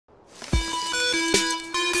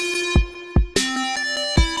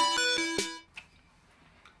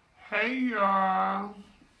Hey y'all,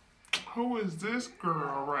 who is this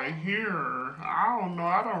girl right here? I don't know,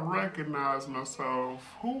 I don't recognize myself.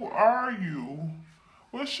 Who are you?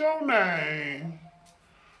 What's your name?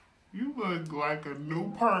 You look like a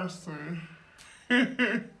new person.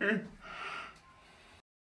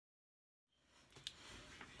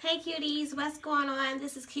 Hey cuties, what's going on?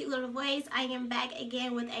 This is Cute Little Voice. I am back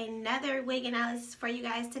again with another wig analysis for you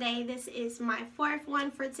guys today. This is my fourth one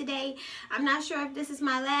for today. I'm not sure if this is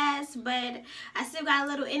my last, but I still got a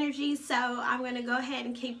little energy, so I'm going to go ahead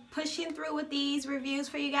and keep pushing through with these reviews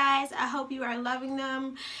for you guys. I hope you are loving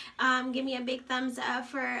them. Give me a big thumbs up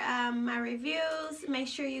for my reviews. Make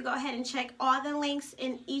sure you go ahead and check all the links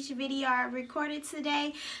in each video I recorded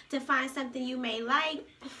today to find something you may like.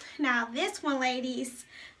 Now this one, ladies,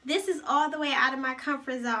 this is all the way out of my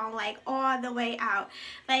comfort zone, like all the way out.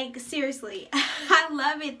 Like seriously, I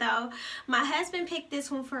love it though. My husband picked this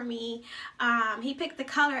one for me. He picked the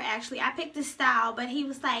color actually. I picked the style, but he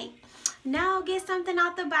was like, no, get something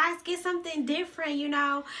out the box, get something different, you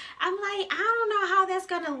know. I'm like, I don't know how that's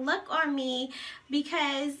gonna look on me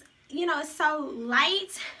because, you know, it's so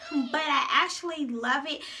light, but I actually love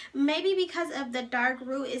it. Maybe because of the dark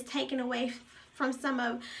root is taken away from some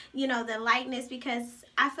of, you know, the lightness, because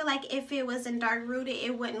I feel like if it was in dark rooted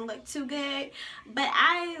it wouldn't look too good. But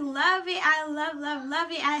I love it. I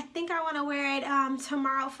love it. I think I want to wear it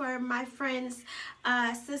tomorrow for my friend's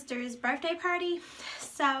sister's birthday party.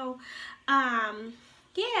 So yeah,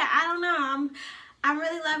 I don't know, I'm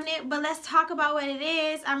really loving it, but let's talk about what it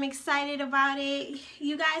is. I'm excited about it.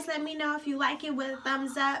 You guys let me know if you like it with a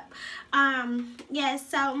thumbs up. Yeah,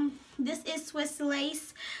 so this is Swiss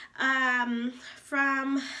lace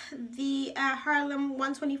from the Harlem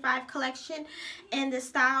 125 collection, and the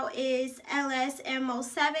style is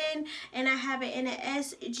LSM07, and I have it in an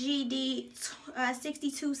SGD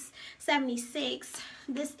 6276.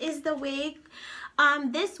 This is the wig.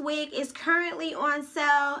 This wig is currently on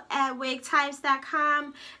sale at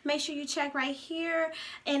wigtypes.com. Make sure you check right here,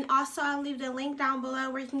 and also I'll leave the link down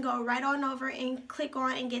below where you can go right on over and click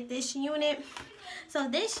on and get this unit. So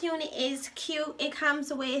this unit is cute. It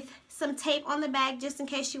comes with some tape on the back just in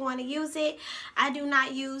case you want to use it. I do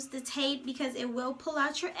not use the tape because it will pull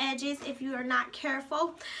out your edges if you are not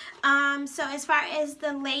careful. So as far as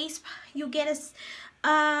the lace, you get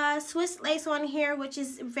a Swiss lace on here, which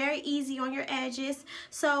is very easy on your edges.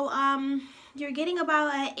 So you're getting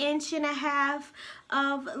about 1.5 inches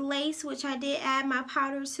of lace, which I did add my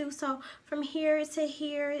powder to. So from here to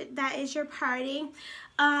here, that is your parting.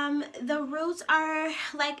 The roots are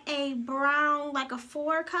like a brown, like a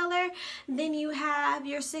 4 color. Then you have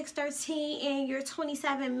your 613 and your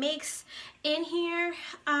 27 mix in here.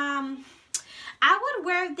 I would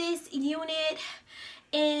wear this unit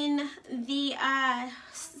in the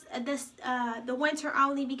winter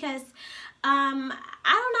only because I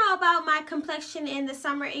don't know about my complexion in the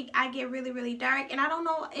summer. I get really dark, and I don't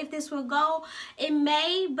know if this will go. It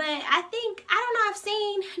may, but I don't know, I've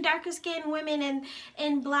seen darker skinned women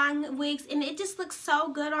in blonde wigs and it just looks so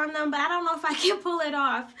good on them, but I don't know if I can pull it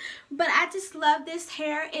off. But I just love this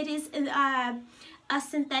hair. It is a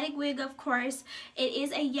synthetic wig, of course. It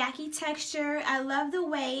is a yaki texture. I love the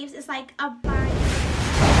waves. It's like a bind.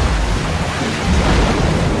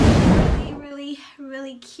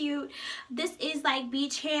 Really cute. This is like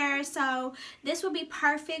beach hair, so this would be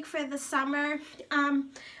perfect for the summer.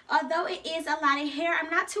 Although it is a lot of hair, I'm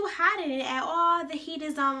not too hot in it at all. The heat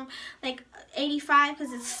is like 85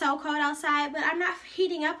 because it's so cold outside, but I'm not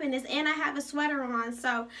heating up in this, and I have a sweater on,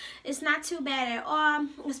 so it's not too bad at all.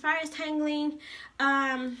 As far as tangling,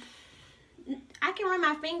 I can run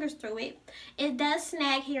my fingers through it. It does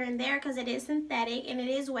snag here and there because it is synthetic and it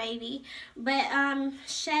is wavy. But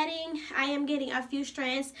shedding, I am getting a few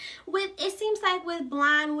strands. It seems like with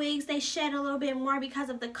blonde wigs, they shed a little bit more because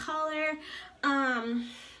of the color.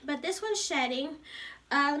 But this one's shedding.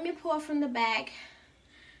 Let me pull from the back.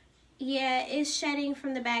 Yeah, it's shedding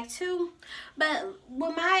from the back too. But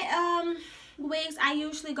with my wigs, I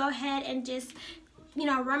usually go ahead and just, you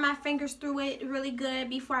know, run my fingers through it really good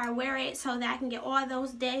before I wear it so that I can get all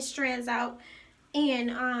those dead strands out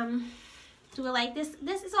and do it like this.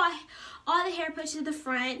 This is all the hair put to the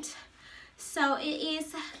front. So it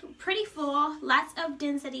is pretty full, lots of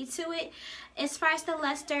density to it. As far as the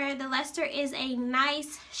luster is a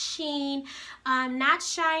nice sheen, not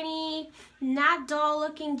shiny, not dull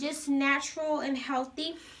looking, just natural and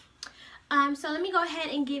healthy. So let me go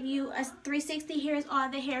ahead and give you a 360. Here's all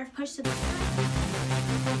the hair pushed to the front.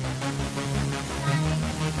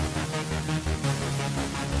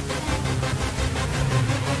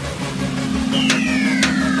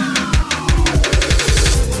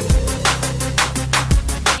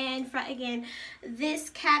 This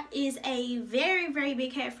cap is a very, very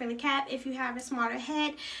big hair-friendly cap. If you have a smaller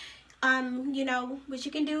head, you know what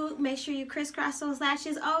you can do. Make sure you crisscross those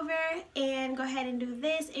lashes over and go ahead and do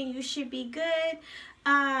this, and you should be good.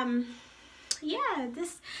 Yeah,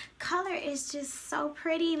 this color is just so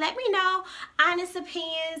pretty. Let me know honest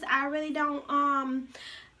opinions. I really don't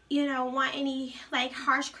you know, want any like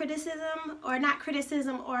harsh criticism, or not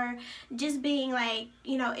criticism, or just being like,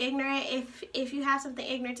 you know, ignorant. If you have something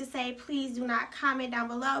ignorant to say, please do not comment down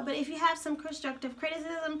below. But if you have some constructive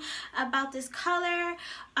criticism about this color,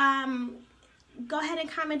 go ahead and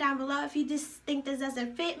comment down below. If you just think this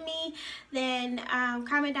doesn't fit me, then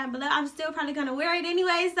comment down below. I'm still probably gonna wear it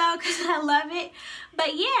anyways though, because I love it.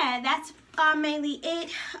 But yeah, that's mainly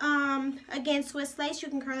it. Again, Swiss lace, you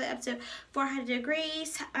can curl it up to 400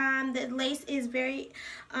 degrees. The lace is very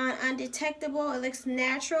undetectable. It looks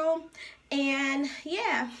natural. And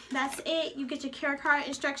yeah, that's it. You get your care card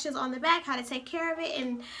instructions on the back, how to take care of it.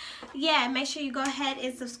 And yeah, make sure you go ahead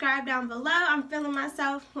and subscribe down below. I'm feeling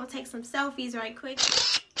myself. We'll take some selfies right quick.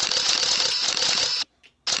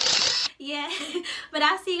 Yeah, but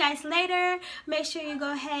I'll see you guys later. Make sure you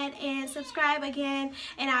go ahead and subscribe again,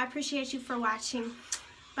 and I appreciate you for watching.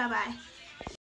 Bye bye.